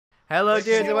Hello,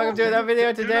 dudes, and welcome to another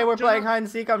video. Today we're playing hide and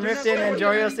seek on RIFTEN, and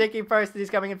Jorio's seeking first. He's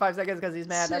coming in 5 seconds because he's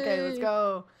mad. Okay, let's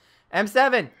go.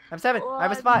 M7. M7. I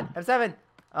have a spot. M7.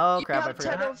 Oh crap! I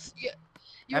forgot.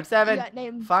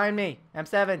 M7. Find me.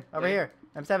 M7 over here.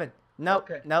 M7. Nope.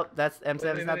 Okay. Nope. That's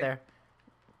M7's not there.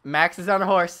 Max is on a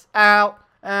horse. Ow.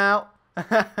 Ow.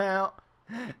 Ow.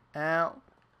 Ow. I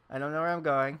don't know where I'm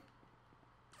going.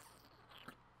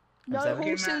 No M7?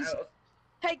 horses.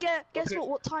 Hey, guess what?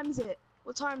 What time is it?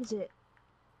 What time is it?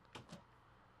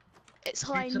 It's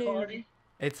high noon.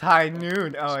 It's high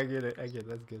noon. Oh, I get it. I get it.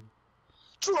 That's good.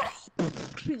 Drop.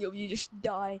 You just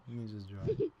die. You just drop.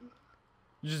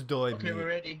 You just died. Okay, we're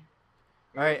ready.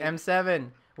 All right, M7.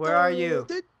 Where are you?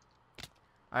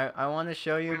 I want to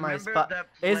show you my spot.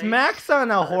 Is Max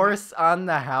on a horse on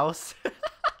the house?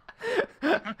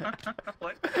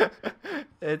 What?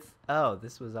 It's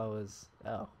this was always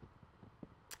well,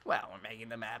 we're making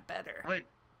the map better. Wait.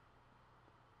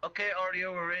 Okay,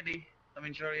 Oreo, we're ready. I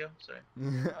mean, Jorio, sorry.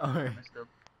 Alright. Messed up.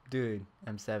 Dude,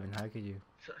 M7, how could you?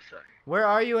 Sorry. Where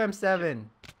are you, M7?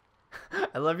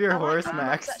 I love your horse,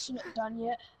 Max. I'm actually not done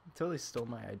yet. Totally stole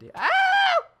my idea. Ah!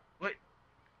 Wait.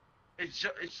 Is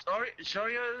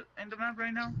Jorio in the map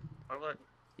right now? Or what?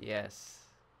 Yes.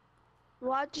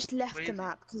 Well, I just left the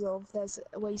map because of there's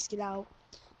a way to get out.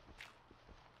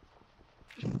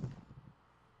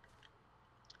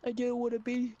 I do want to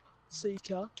be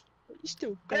Seeker, but you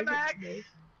still go. Hey, Max!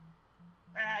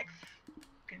 Max!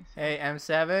 Hey,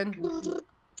 M7.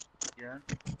 Yeah?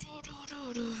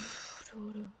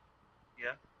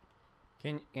 Yeah?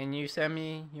 Can you send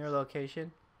me your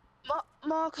location?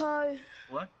 Marco.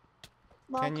 What?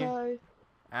 Marco. Can you?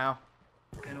 Ow.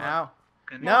 Can Ow.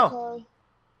 Can No! Marco.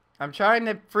 I'm trying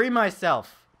to free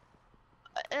myself.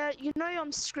 You know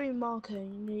I'm screaming Marco.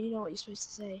 You know what you're supposed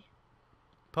to say.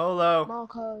 Polo.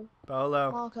 Marco. Polo.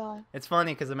 Marco. It's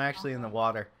funny because I'm actually in the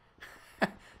water.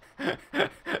 you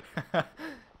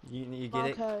get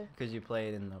it? Marco. Because you play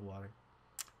it in the water.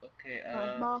 Okay,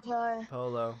 Marco.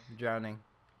 Polo. Drowning.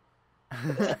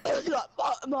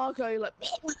 Marco, like.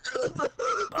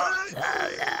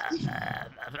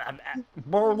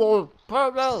 Polo. Polo.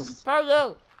 Polo.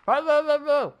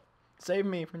 Polo. Save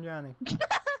me from drowning.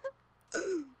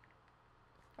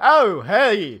 Oh,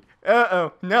 hey.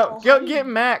 Uh-oh. No. Go get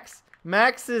Max.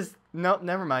 Max is... Nope,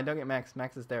 never mind. Don't get Max.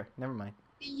 Max is there. Never mind.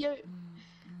 Yo.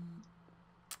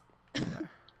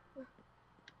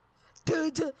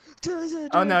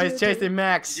 Oh, no. He's chasing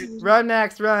Max. Run,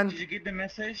 Max. Run. Did you get the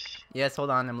message? Yes,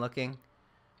 hold on. I'm looking.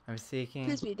 I'm seeking.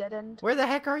 Please be a dead end. Where the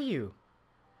heck are you?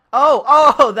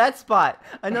 Oh, that spot.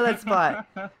 I know that spot.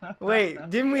 Wait,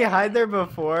 didn't we hide there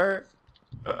before?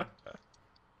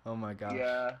 Oh, my gosh.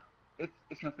 Yeah.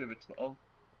 It's my favorite spot.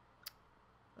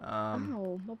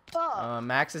 Oh, my butt.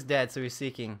 Max is dead, so he's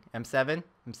seeking. M7?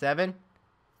 M7?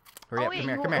 Hurry up, wait, come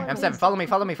here. what M7, is follow me.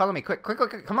 Quick.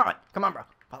 Come on, bro.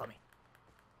 Follow me.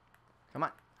 Come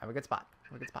on, have a good spot.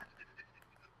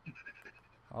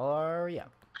 Hurry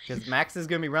up. Because Max is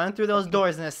going to be running through those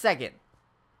doors in a second.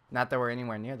 Not that we're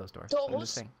anywhere near those doors. I'm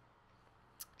just saying.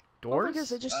 Doors? Oh my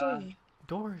gosh, I just saw you.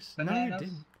 Doors? Bananas. No, you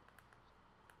didn't.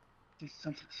 Just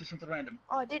something random.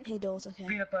 Oh, I didn't hear doors, okay.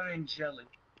 Peanut butter and jelly.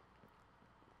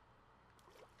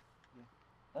 Yeah.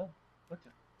 Oh, what the?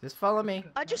 Just follow me.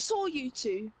 I just saw you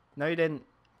two. No, you didn't.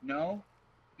 No.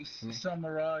 You saw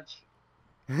Mirage.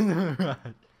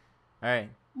 Alright.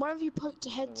 One of you poked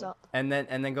your heads up. And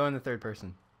then go in the third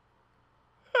person.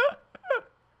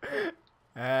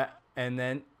 And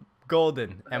then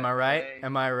golden. Am I right? Okay.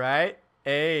 Am I right?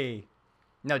 Hey.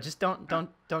 No, just don't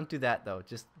do that though.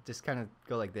 Just kind of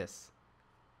go like this.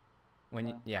 When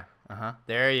you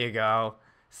There you go.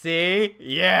 See?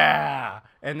 Yeah.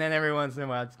 And then every once in a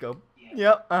while just go.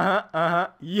 Yeah.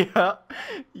 Yep.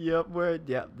 Yep.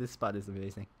 This spot is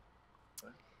amazing.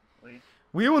 Wait.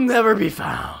 We will never be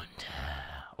found.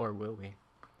 Or will we?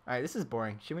 Alright, this is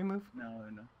boring. Should we move? No.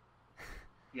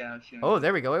 Yeah, sure. Oh,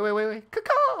 there we go. Wait.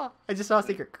 Caw-caw! I just saw a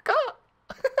secret. Caw-caw!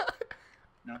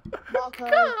 No.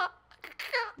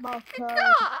 Marco.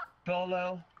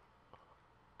 Polo.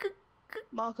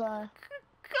 Marco.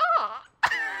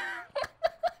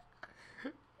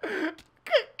 I'm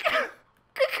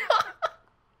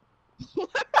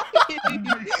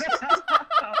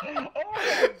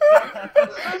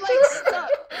like stuck.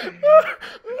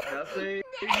 Nothing.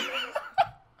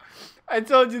 I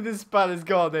told you this spot is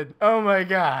golden. Oh my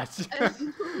gosh.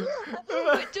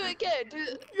 Wait, do it again.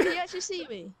 Can you actually see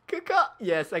me?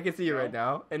 Yes, I can see you right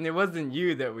now. And it wasn't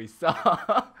you that we saw.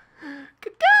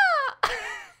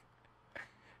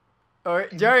 Or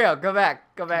Jorio, go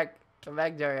back,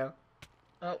 Jorio.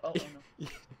 Oh no.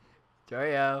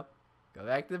 Jorio, go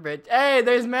back to the bridge. Hey,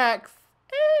 there's Max.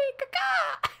 Hey,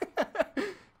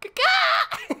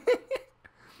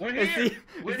 We're Is here. he-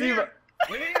 We're is he- here.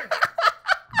 We're here.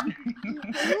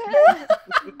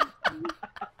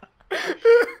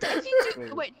 If you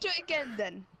do, wait, do it again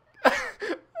then.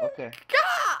 Okay.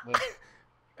 Wait.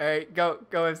 All right, go,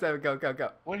 M7, go.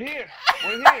 We're here.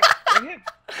 We're here. We're here.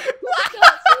 I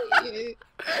can't see you.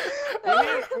 We're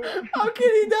here. How can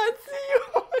he not see you?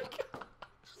 Oh my god.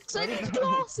 So I need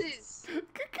glasses.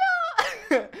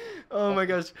 Oh my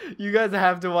gosh, you guys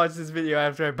have to watch this video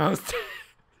after I post it.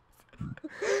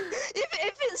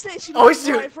 If it's literally Oh right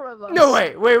shoot! in front of us. No,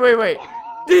 wait.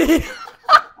 Did he?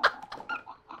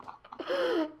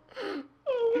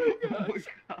 Oh my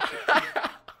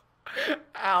gosh.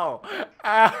 Ow.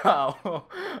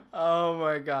 Oh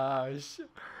my gosh.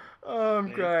 Oh,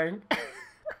 I'm crying.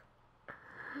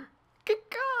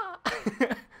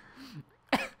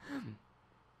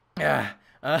 Yeah.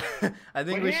 I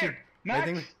think we should. Max, I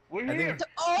think. we're I think- here.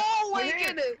 Oh We're my here.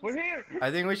 goodness. We're here. I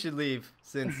think we should leave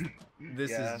since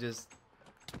this Yeah. is just.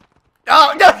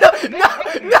 Oh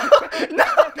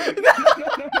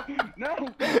No.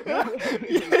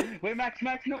 Wait, Max,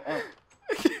 no. Oh.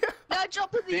 Now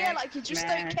jump in the air like you just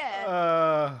don't Max.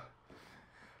 care.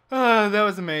 That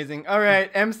was amazing. All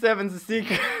right, M7's a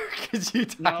seeker because you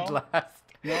died No. last.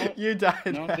 No. You died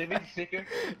No, last. David's sticker.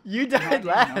 You died hiding,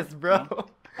 last, no, bro. no.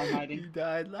 I'm hiding. You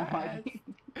died I'm last. hiding.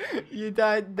 You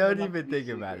died. Don't not even think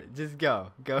secret. about it. Just go.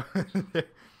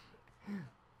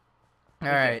 All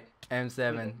right,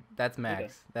 M7. That's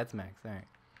Max. That's Max. All right.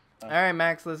 All right,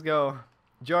 Max. Let's go.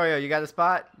 Jorio, you got a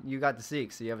spot? You got the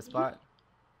seek, so you have a spot.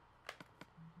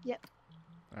 Yep.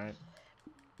 All right.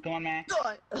 Come on, Max.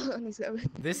 He's going.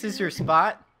 This is your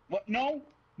spot. What? No,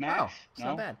 Max. Oh, it's no.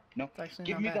 not bad. No. It's actually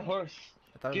Give not me bad. the horse.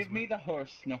 I thought it was Give me the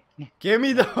horse. No. Give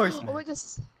me the horse. Oh my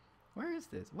goodness. Where is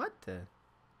this? What the?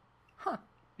 Huh.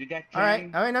 You got. All right.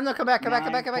 Jane. All right. No. Come back. Come back.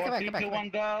 Come back. Come back. 9, Come back. 4, Come back. 3, 2, Come 1,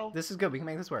 back. go. This is good. We can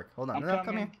make this work. Hold on. I'm No. Come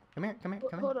coming. here. Come here. Come here.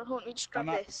 Come Hold here. on, let me just grab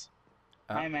I'm up. this.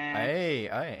 Hi, Max. Hey.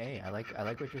 I like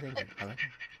what you're thinking. I like.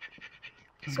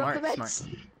 Grab Smart. the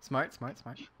Smart. meds.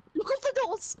 Smart. Look at the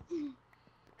doors.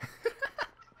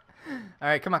 All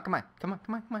right. Come on.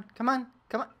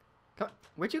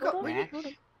 Where'd you go? Hold on, Max. hold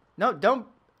on. No. Don't.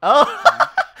 Oh.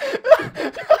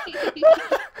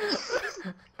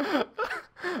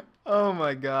 Oh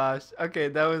my gosh. Okay,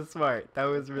 that was smart. That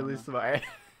was really smart.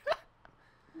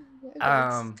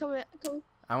 Come here, come.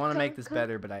 I want to make this Come.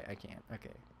 better, but I can't. Okay.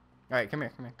 All right, come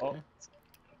here. Oh.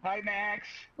 Hi, Max.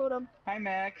 Hold on. Hi,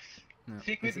 Max. No,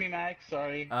 Seek is with me, Max.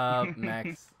 Sorry. Max. That's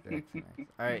Max.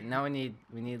 All right, now we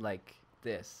need like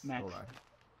this. Max. Hold on.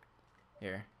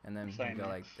 Here, and then Sorry, we go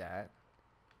Max. like that,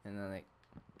 and then like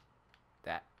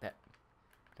that.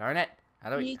 Darn it! How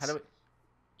do we?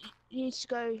 You need to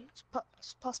go.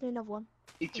 Pass me another one.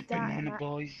 Eat your That and banana, that.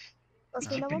 boys. Pass Eat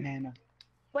me your another one. banana.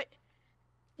 Wait.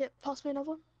 Yeah, pass me another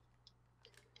one.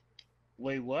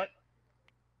 Wait, what?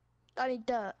 I need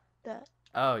dirt. Oh,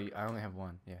 I only have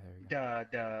one. Yeah, there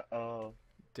we go. Oh.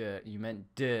 Duh, you meant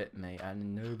dirt, mate. I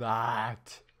didn't know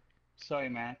that. Sorry,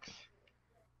 Max.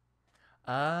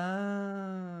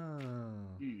 Oh.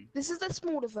 This is the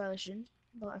smaller version,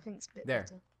 but I think it's a bit There.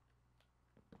 better.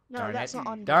 No, Darn that's it. not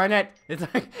on. Darn it! It's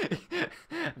like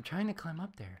I'm trying to climb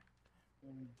up there,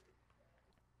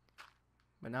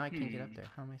 but now I can't get up there.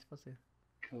 How am I supposed to?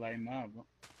 Climb up.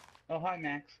 Oh, hi,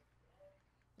 Max.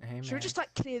 Hey, Should we man. just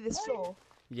like clear this floor?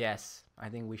 Yes, I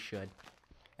think we should.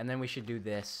 And then we should do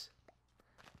this.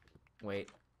 Wait.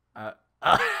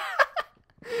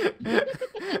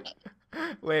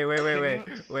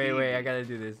 Wait, I gotta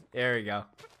do this. There we go.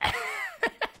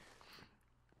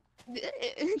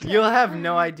 You'll have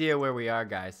no idea where we are,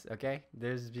 guys, okay?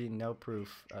 There's been no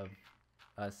proof of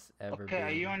us ever Okay, are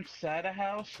being you inside a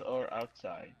house or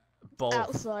outside? both.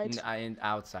 Outside.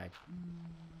 Outside.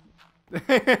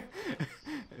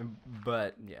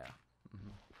 But, yeah.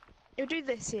 We'll do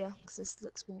this here, because this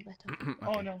looks more better. Okay.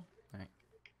 Oh, no.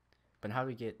 But how do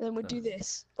we get... Then we'll do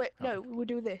this. Wait, Oh. no, we'll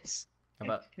do this. Wait.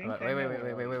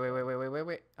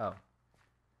 Oh.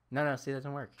 No, see, that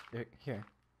doesn't work. Here.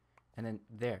 And then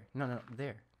there. No,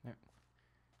 there.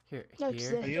 Here. No, 'cause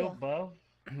Here. they're Are you here. above?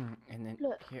 And then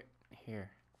Look. here.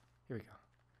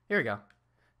 Here we go.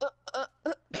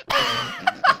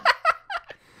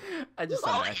 I just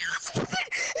saw Oh, that.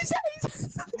 is that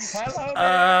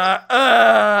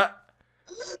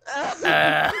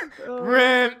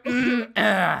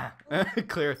Hello,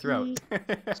 Clear throat.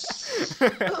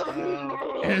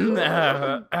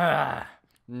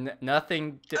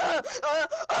 Nothing.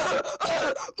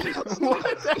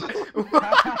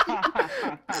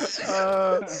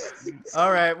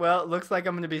 All right. Well, looks like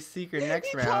I'm gonna be seeker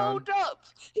next round.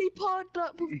 He piled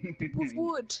up with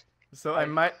wood. So I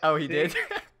might. Oh, he did.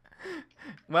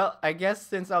 Well, I guess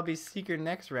since I'll be Seeker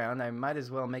next round, I might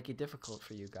as well make it difficult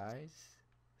for you guys.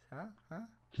 Huh?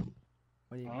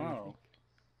 What do you think?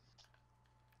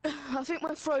 I think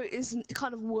my throat is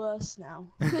kind of worse now.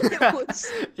 It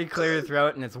was. You clear your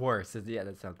throat and it's worse. Yeah,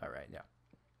 that sounds about right. Yeah.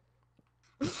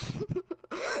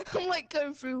 I'm like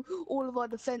going through all of our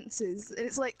defenses, and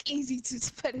it's like easy to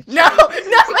penetrate. No,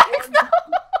 Max, no!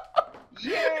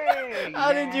 Yay!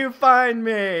 How did you find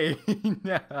me?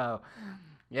 No,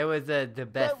 it was the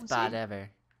best was spot he? ever.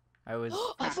 I was.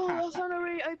 I found a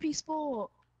really OP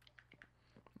sport.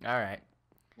 All right.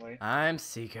 Wait. I'm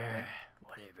Seeker.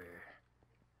 Whatever.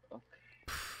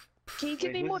 Can you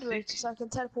give Wait, me who's the moderator so I can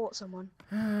teleport someone?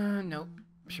 Nope.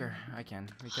 Sure, I can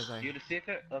because I. You the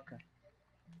seeker? Okay.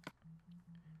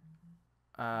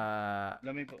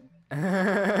 Let me put.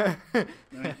 Let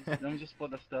me just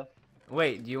put the stuff.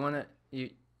 Wait, do you wanna?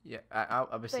 Yeah,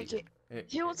 I'll be Thank Seeker.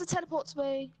 Who wants to teleport to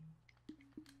me?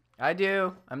 I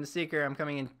do. I'm the Seeker. I'm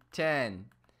coming in 10.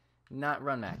 Not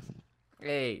run, Max.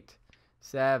 8,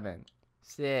 7,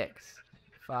 6,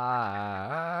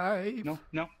 5. No,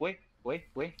 wait,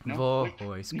 no.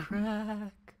 Voice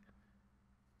crack.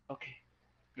 Okay,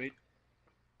 wait.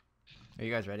 Are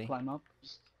you guys ready? Climb up.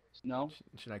 No.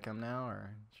 Should I come now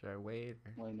or should I wait?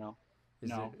 Or Wait, no.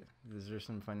 Is there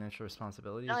some financial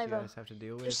responsibilities Neither. you guys have to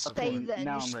deal with? Just Okay, stay there and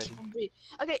now just I'm keep ready. on breathing.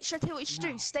 Okay, should I tell you what you should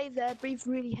do? Stay there, breathe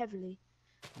really heavily.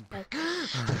 Like, yeah,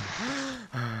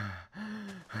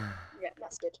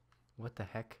 that's good. What the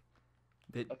heck?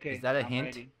 Okay. Is that a I'm hint?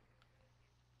 Ready.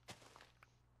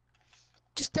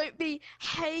 Just don't be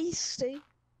hasty.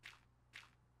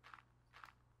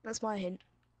 That's my hint.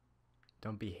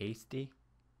 Don't be hasty.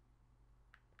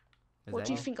 Is What that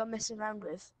do you it? think I'm messing around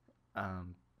with? Are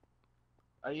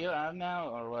you out now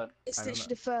or what? It's I don't literally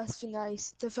the first thing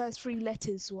the first 3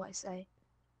 letters what I say.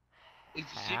 Is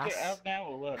the secret Hass? out now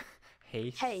or what?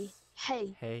 Haste. Hey.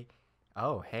 Hey.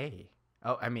 Oh, hey.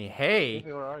 Oh, I mean, hey.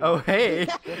 Zevy, where are you? Oh, hey.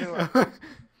 Zevy,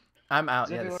 I'm out.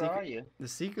 Zevy, Yeah, where are you? the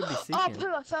Seeker be Oh, seeking.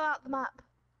 poo, I fell out the map.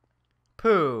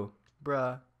 Pooh,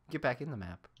 bruh, get back in the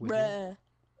map. Would you? Bruh.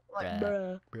 Like,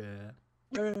 Bruh. bruh.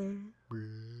 Bruh. Bruh.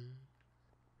 Bruh.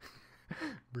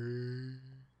 Bruh.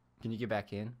 Can you get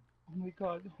back in? Oh my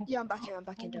god. Yeah, I'm back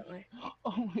in, don't worry.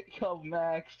 Oh my god,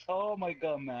 Max. Oh my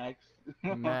god, Max.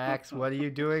 Max, what are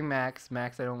you doing, Max?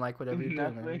 Max, I don't like whatever you're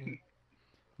doing. Nothing.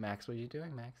 Max, what are you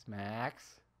doing, Max?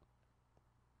 Max?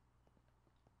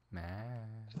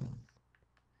 Max.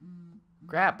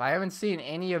 Crap, I haven't seen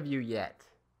any of you yet.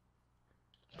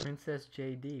 Princess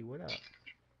JD, what up?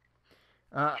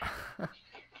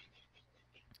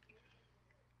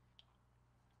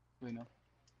 Wait, no.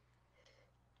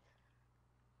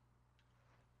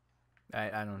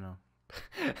 I don't know.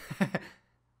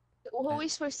 What are we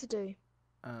supposed to do?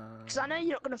 Because I know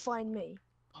you're not going to find me.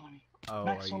 Follow me. Oh,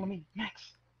 Max, are follow you? me.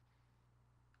 Max.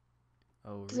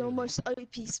 Oh, Because I'm really? the most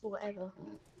OP sport ever.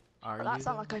 Are But you? that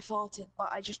sounded like I farted, but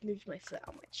I just moved my foot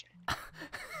out my chair.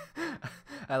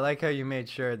 I like how you made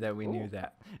sure that we knew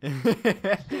that.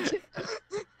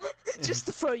 Just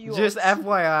to throw you Just off.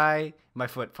 FYI, my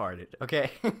foot farted.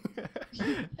 Okay.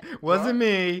 Wasn't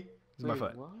me. It was my Wait,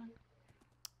 foot. What?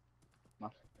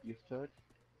 You third?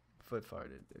 Foot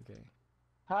farted. Okay.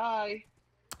 Hi.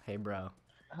 Hey, bro.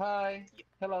 Hi.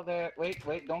 Hello there. Wait,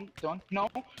 don't. No.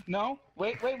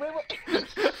 Wait.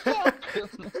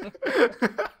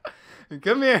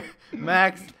 Come here,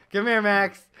 Max. Come here,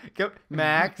 Max. Come,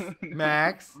 Max.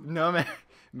 No,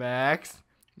 Max.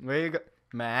 Where you go,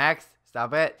 Max?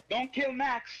 Stop it. Don't kill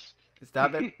Max.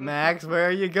 Stop it, Max. Where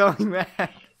are you going,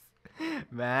 Max?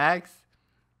 Max.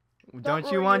 Don't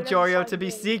you worry, want you'll never Jorio find to be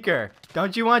me. Seeker?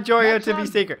 Don't you want Jorio Max to be on.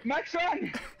 Seeker? Max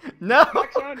on. No.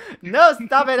 Max on. No,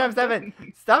 stop it, M7.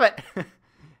 Stop it.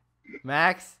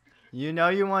 Max, you know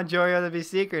you want Jorio to be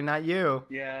Seeker, not you.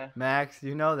 Yeah. Max,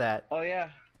 you know that. Oh yeah.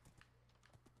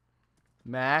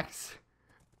 Max,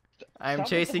 I'm Stop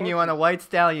chasing the you on a horses. white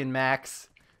stallion, Max.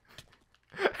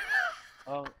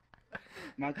 Oh.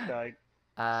 Max died.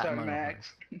 I'm Sorry, on a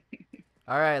Max. horse.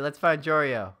 All right, let's find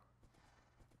Jorio.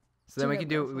 So then Do we you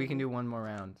can know do what? one more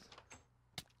round.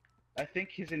 I think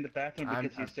he's in the bathroom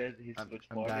because he said he's I'm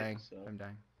farted. dying. So. I'm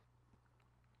dying.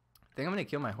 I think I'm gonna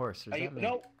kill my horse. Or Are is you, that me?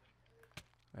 no.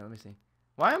 Wait, let me see.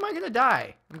 Why am I gonna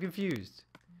die? I'm confused.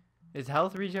 Is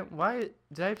health regen? Why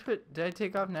did I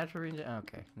take off natural regen?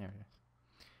 Okay, there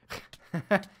it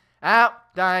is. Ow!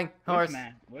 Dying Where's horse.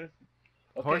 man? Where's...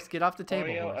 Okay. Horse, get off the table.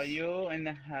 Oreo, Horse. are you in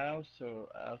the house or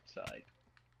outside?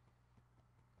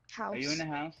 House. Are you in the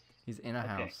house? He's in a Okay,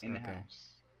 house. in the okay. house.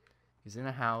 He's in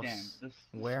a house, Damn, this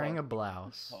wearing a hard. This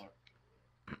blouse, is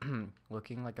hard.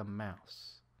 looking like a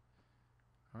mouse.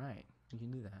 All right. You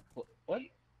can do that. What?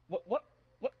 What?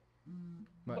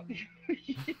 What?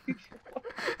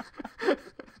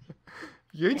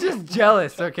 You're just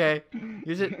jealous, okay?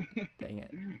 You're just... Dang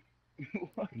it.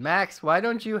 Max, why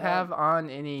don't you have on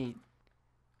any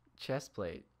chest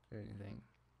plate or anything?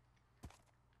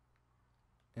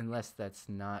 Unless that's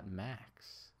not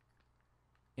Max.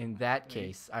 In that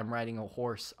case, I'm riding a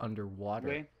horse underwater.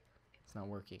 Wait. It's not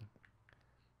working.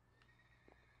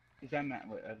 Is that Matt?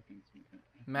 Wait, other things.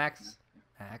 Max.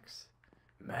 Max.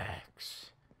 Max.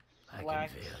 I can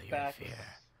feel your fear.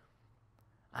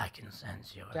 I can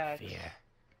sense your fear.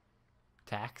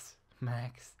 Tax.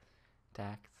 Max.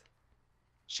 Tax.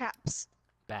 Chaps.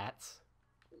 Bats.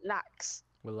 Lax.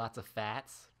 With lots of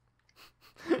fats.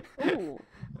 Ooh.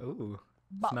 Ooh.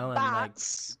 But Smelling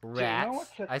bats. like Do you know rats.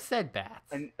 what's a- I said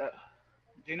bats. And, do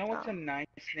you know what's a nice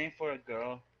name for a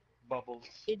girl? Bubbles.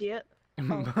 Idiot.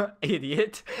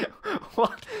 Idiot.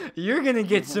 What? You're gonna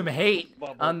get some hate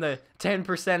Bubbles. on the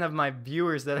 10% of my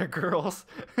viewers that are girls.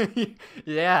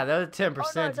 Yeah, that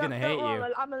 10% is gonna hate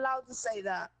you. I'm allowed to say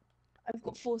that. I've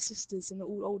got 4 sisters and they're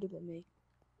all older than me.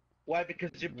 Why?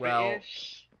 Because you're Well-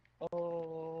 British?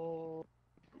 Oh.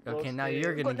 Okay, now roasted.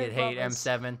 you're gonna Got no get hate, brothers.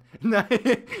 M7.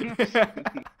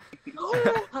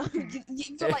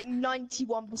 You've got like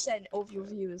 91% of your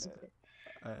viewers.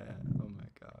 Oh my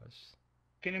gosh.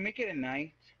 Can you make it at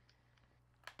night?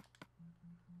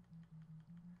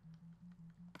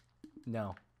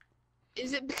 No.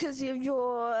 Is it because of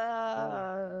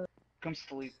your Come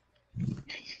sleep.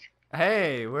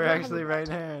 Hey, we're Yeah, actually right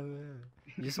here.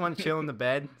 You just want to chill in the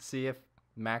bed, see if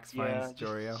Max finds just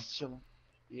Jorio. chilling.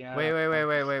 Yeah. Wait. We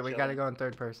chilling. gotta go in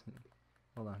third person.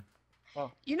 Hold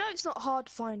on. You know it's not hard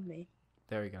to find me.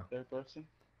 There we go. Third person?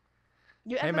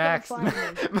 You're Hey ever Max. gonna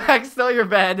find me. Max stole your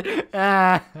bed.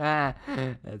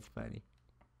 That's funny.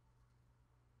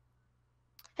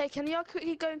 Hey, can you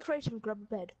quickly go in creative and grab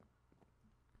a bed?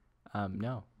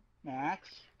 No. Max?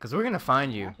 Cause we're gonna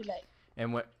find you. Too late.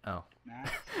 And what? Oh.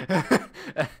 Max?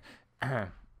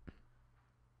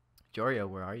 Jorio,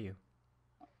 where are you?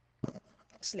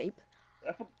 Sleep.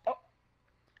 Oh,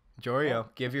 Jorio,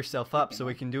 give yourself up so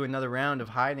we can do another round of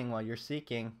hiding while you're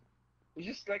seeking. we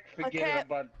just like forget Okay,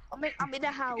 about I'm in a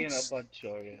forget house. about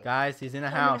Jorio. Guys, he's in a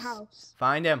I'm house. in a house.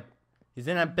 Find him. He's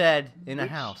in a bed in a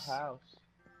Which house.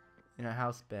 In a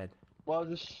house bed. Well,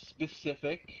 just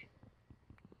specific.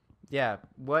 Yeah.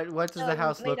 What does the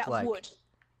house made look out of like? wood.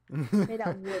 Made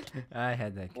out of wood. I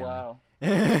had that coming. Wow.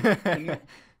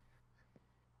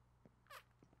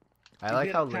 I like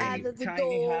Is how it a late. tiny, Add the tiny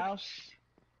door. house.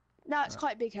 No, it's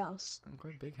quite a big house.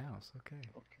 Quite a big house. Okay.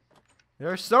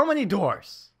 There are so many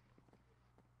doors.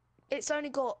 It's only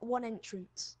got one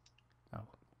entrance. Oh.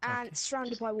 And okay. it's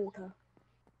surrounded by water.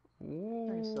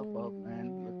 yourself up, man.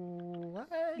 What?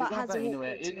 But You're has gonna, a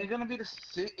anyway. water. You're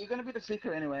gonna be the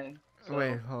secret anyway. So.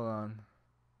 Wait, hold on.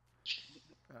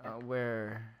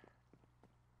 Where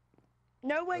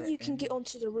Know where you can get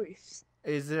onto the roof.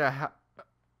 is it?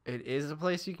 It is a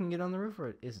place you can get on the roof, or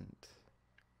it isn't?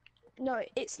 No,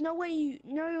 it's nowhere you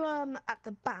know. At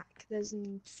the back, there's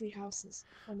 3 houses.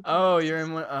 on the Oh, back. you're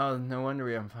in one. Oh, no wonder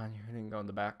we haven't found you. I didn't go in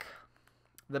the back.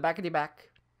 The backity back.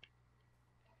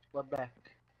 What back?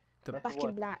 The Back Back what?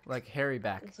 in black. like Harry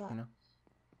back, What's that? you know.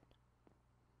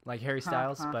 Like Harry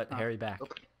Styles, but Harry back.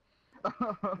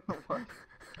 What?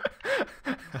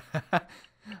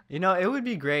 You know, it would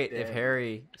be great if Yeah.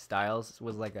 Harry Styles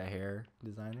was like a hair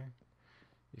designer.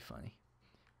 Be funny.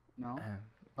 No.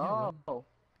 Yeah, Oh.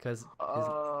 because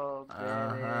Oh. Get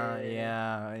it.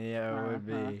 yeah, it would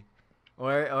Uh-huh. be.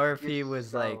 Or if he You're was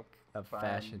so like a funny.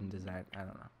 fashion designer, I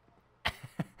don't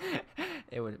know.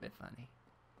 It would have been funny.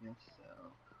 You're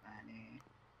so funny.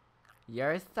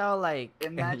 You're so like.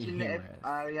 Imagine if humorous.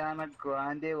 Ariana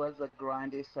Grande was a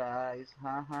grande size.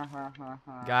 Ha ha ha ha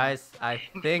ha. Guys, I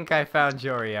think I found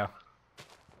Jorio.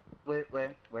 Wait.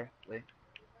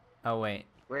 Oh wait,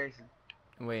 Where is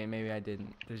it? wait, maybe I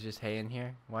didn't. There's just hay in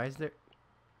here. Why is there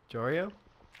Jorio?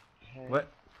 Hey. What?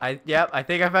 Yep, I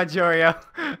think I found Jorio.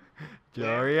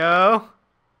 Jorio,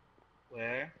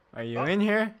 Where? are you Oh. in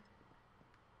here?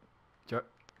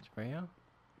 Jorio?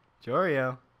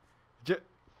 Jorio?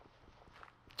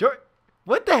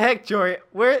 What the heck, Jorio?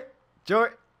 Where?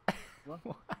 What?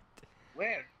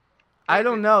 Where? I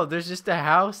don't know. There's just a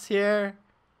house here,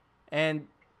 and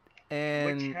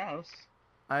Which house?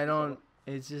 I don't.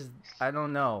 It's just I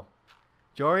don't know.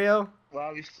 Jorio?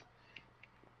 Wow,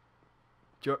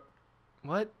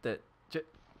 What the?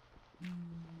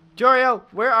 Jorio,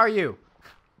 where are you?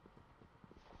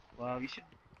 wow, you should.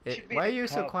 Be Why a are you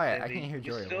so cop, quiet? I Zevy. can't hear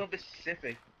You're Jorio. so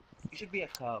specific. You should be a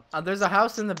cop. There's a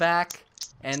house in the back,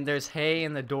 and there's hay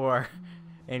in the door,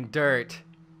 and dirt,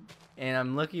 and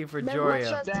I'm looking for Remember my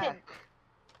Jorio. first hint?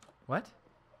 What?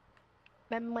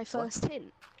 Remember my first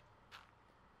hint?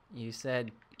 You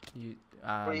said you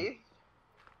Free?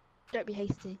 Don't be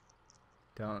hasty.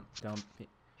 don't be...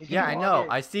 He's Yeah, in I the know.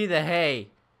 water. I see the hay,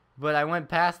 but I went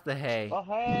past the hay. Oh,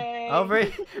 hey! Over.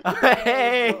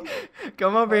 Hey,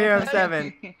 come over here. I'm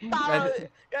 7.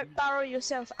 Don't borrow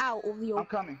yourself out of your I'm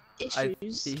coming.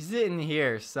 issues. He's in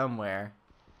here somewhere.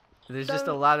 There's just a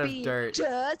Don't lot of be dirt.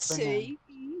 dirty.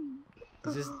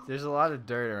 There's a lot of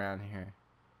dirt around here.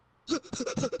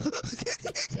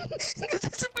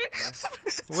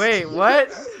 Wait,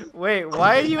 what? Wait,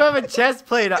 why do you have a chest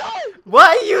plate on?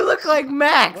 Why you look like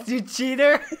Max, you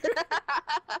cheater?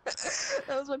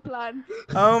 That was my plan.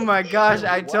 Oh my gosh,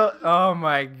 oh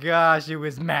my gosh, it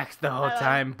was Max the whole Hello.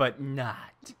 time, but not.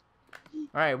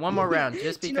 Alright, one more round,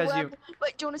 just Do you know because where you...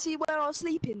 Wait, do you want to see where I was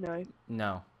sleeping though?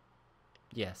 No.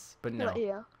 Yes, but no. Not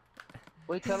here.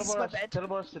 Wait, This is my teleport bed.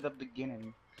 teleport us to the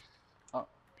beginning. Oh,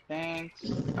 thanks.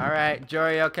 Alright,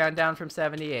 Jorio, count down from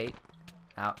 78.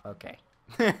 Oh, okay.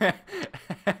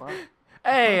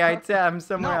 Hey, I'm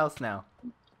somewhere else now.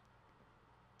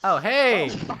 Oh, hey!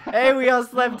 Hey, we all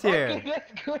slept here. Okay,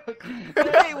 that's good.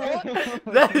 Wait, what?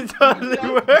 That totally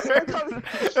worked.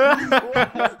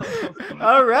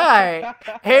 Alright.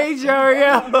 Hey,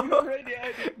 Jorio.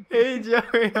 Hey,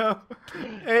 Jorio.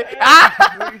 Hey.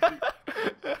 Ah!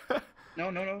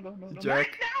 No.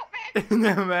 Jerk. Max,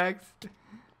 No, Max.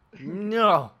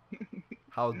 No.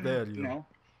 How dare you? no.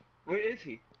 Where is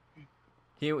he?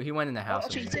 He went in the house. Oh,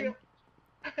 with me. cheating.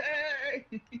 Hey.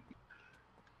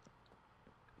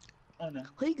 Oh no.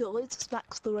 Hey guys, it's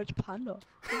Max the Red Panda.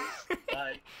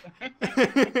 Bye.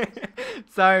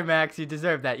 Sorry, Max. You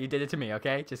deserve that. You did it to me.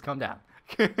 Okay, just calm down.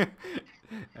 All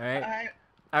right.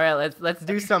 All right. Let's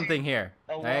do something here.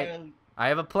 All right. I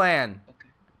have a plan. Okay.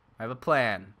 I have a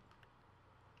plan.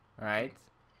 All right.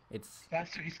 It's.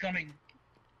 Faster, he's coming.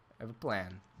 I have a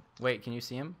plan. Wait, can you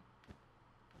see him?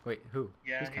 Wait, who?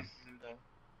 Yeah, Who's he's coming? in the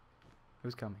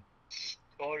Who's coming?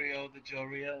 Oreo, the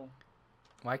Jorio.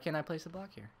 Why can't I place a block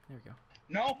here? There we go.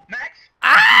 No, Max!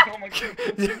 Ah! Oh my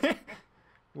god.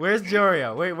 Where's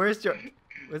Jorio? Wait, where's Jorio?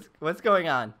 What's going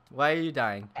on? Why are you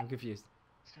dying? I'm confused.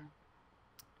 Stop.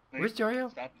 Wait, Where's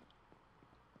Jorio? Stop.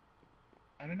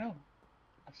 I don't know.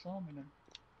 I saw him in a...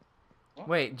 What?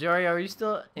 Wait, Jorio, are you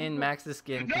still in Max's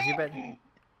skin? Cause you bet.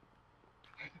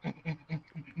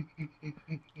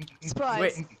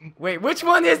 Surprise. Wait, which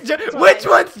one is which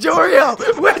one's Jorio?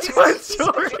 Which one's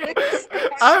Jorio?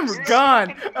 I'm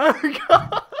gone. I'm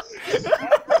gone.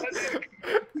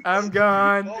 I'm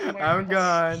gone. I'm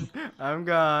gone. I'm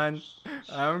gone.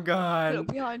 I'm gone. Look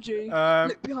behind you.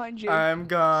 Look behind you. I'm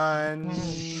gone.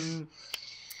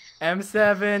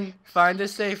 M7, find a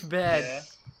safe bed Yeah.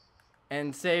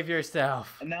 and save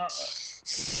yourself. And now...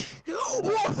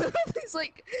 What? It's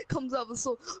like comes out of the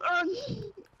soul.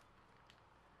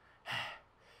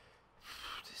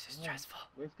 This is stressful.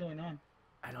 What's going on?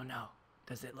 I don't know.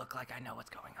 Does it look like I know what's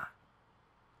going on?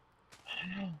 I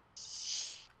don't know.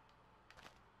 Does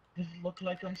it look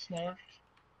like I'm smart?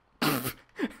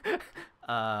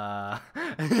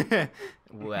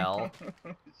 Well.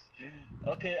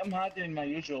 Okay, I'm hiding in my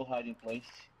usual hiding place.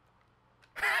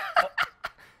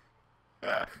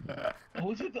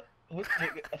 Who's with the... wait,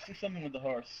 I see someone with the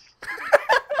horse.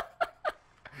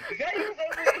 The guy who's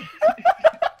over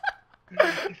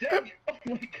Is that you? Oh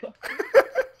my god.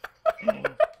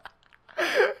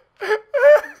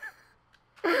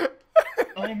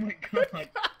 Oh my god.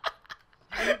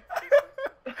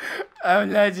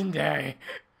 I'm legendary.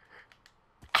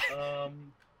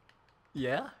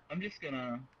 Yeah? I'm just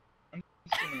gonna...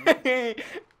 Hey,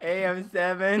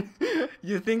 AM7.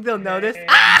 You think they'll notice? Hey.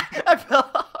 Ah! I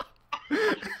fell off.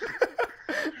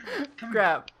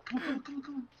 Crap.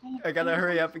 Come on. I gotta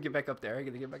hurry up and get back up there. I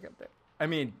gotta get back up there. I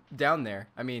mean, down there.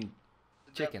 I mean,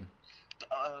 chicken.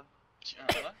 What?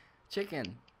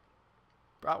 Chicken.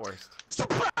 Bratwurst.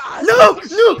 Surprise! No!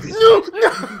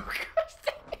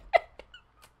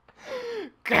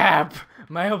 Crap!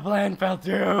 My whole plan fell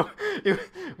through. It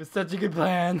was such a good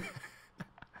plan.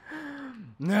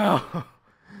 No.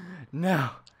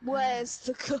 Where's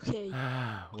the cookie?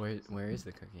 Where is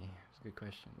the cookie? That's a good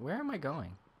question. Where am I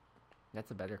going?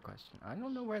 That's a better question. I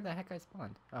don't know where the heck I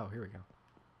spawned. Oh, here we go.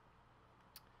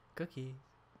 Cookies.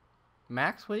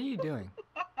 Max, what are you doing?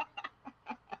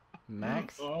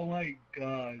 Max? Oh my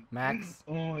god. Max?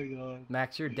 Oh my god.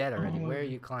 Max, you're dead already. Oh Where are my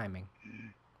you climbing?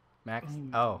 Max?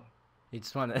 Oh. Oh. You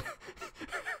just wanna...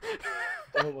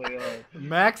 Oh my god.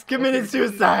 Max committed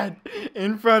suicide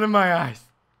in front of my eyes.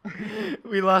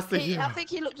 We lost the I hero. think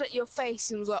he looked at your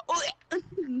face and was like, oh.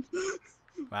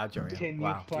 Wow, Jorio. Can you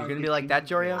Wow. You're find gonna be it like in that,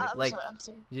 the Jorio? video? Like, I'm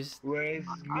sorry. you just Where's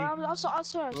me? I'm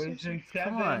sorry. Where's in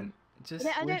come 7? on. Just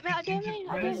I don't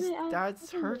mean.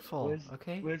 that's hurtful.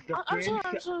 Okay. Where's the I'm sorry.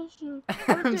 princess? I'll do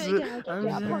it again. I'm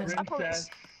Yeah, I sorry. promise. I promise.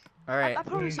 All right. I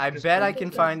promise. I bet I can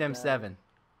find M7.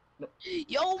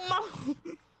 Yo, mom.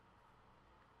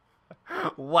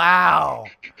 Wow.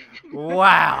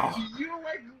 Wow. You're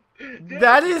like,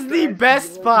 That is the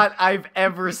best spot I've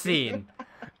ever seen.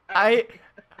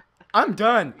 I'm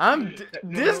done.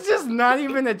 There's just not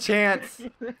even a chance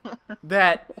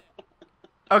that.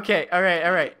 Okay. All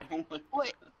right.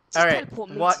 Wait. All right.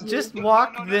 Just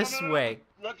walk No. this way.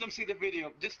 Let them see the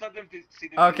video. Just let them see the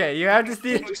video. Okay, you have to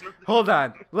see. Hold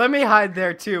on. Let me hide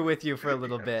there too with you for a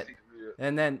little bit,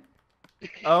 and then.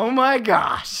 Oh my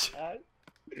gosh.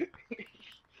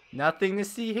 Nothing to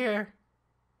see here.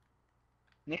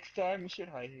 Next time you should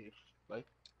hide here. Like,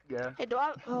 yeah, Hey, do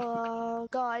I?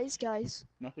 Guys.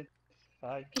 nothing.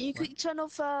 Hi. Can you quickly turn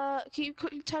off? Can you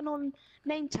quickly turn on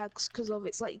name tags because of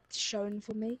it's like showing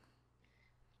for me?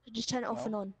 Just turn it off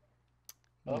and on.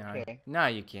 Okay. No,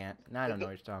 you can't. No, I don't know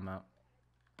what you're talking about.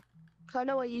 'Cause I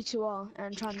know where you two are,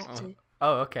 and try not to.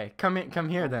 Oh, okay. Come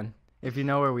here then. If you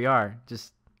know where we are,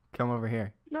 just come over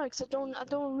here. No, because I don't want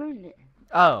to ruin it.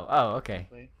 Oh, okay.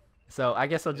 So I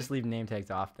guess I'll just leave name tags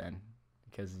off then,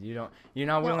 because you're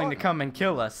not willing to come and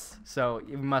kill us, so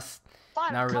you must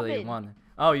Fine, not come really in. want.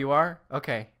 Oh, you are?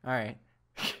 Okay. All right.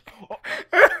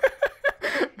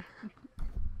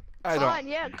 I don't. Fine,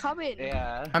 yeah, come in.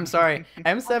 Yeah. I'm sorry.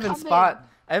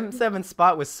 M7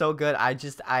 spot was so good.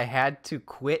 I had to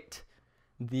quit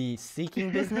the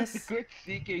seeking business. Quit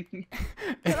seeking.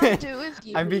 Can I do it with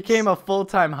you? I please? became a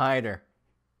full-time hider.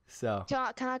 So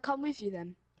Can I come with you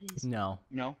then, please? no.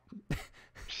 No.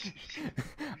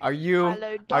 Are you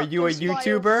Hello, a darkness, my old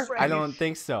YouTuber? I friend. don't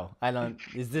think so. I don't.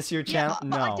 Is this your Yeah, channel? but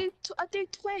No. I do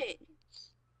Twitch.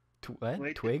 What?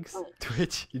 Wait. Twigs? Oh.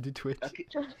 Twitch? You do Twitch? Okay.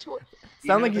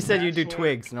 Sound like know you the said you do password?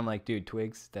 twigs, and I'm like, dude,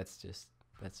 twigs? That's just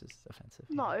offensive.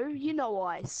 No, you know what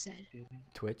I said.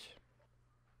 Twitch?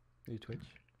 You Twitch?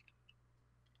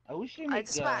 I wish you It's make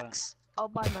Smacks. I'll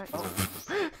buy Max.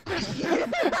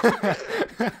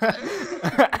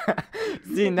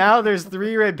 See, now there's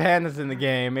 3 red pandas in the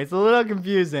game. It's a little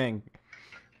confusing.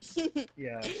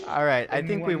 Yeah. All right, I And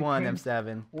think we one won, prince-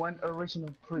 M7. One original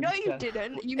No, princess. you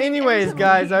didn't. You made Anyways, everyone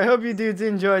guys, leave. I hope you dudes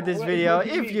enjoyed this What- video. what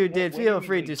do you If mean? you What- did, what do feel you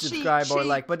free mean? to Cheat, subscribe or cheat.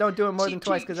 like, but don't do it more than Cheat,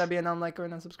 twice cheat. because I'd be an unlike or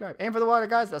an unsubscribe. Aim for the water,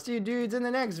 guys. I'll see you dudes in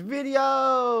the next video.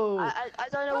 I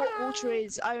don't know what water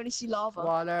is. I only see lava.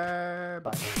 Water.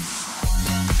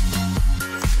 Bye.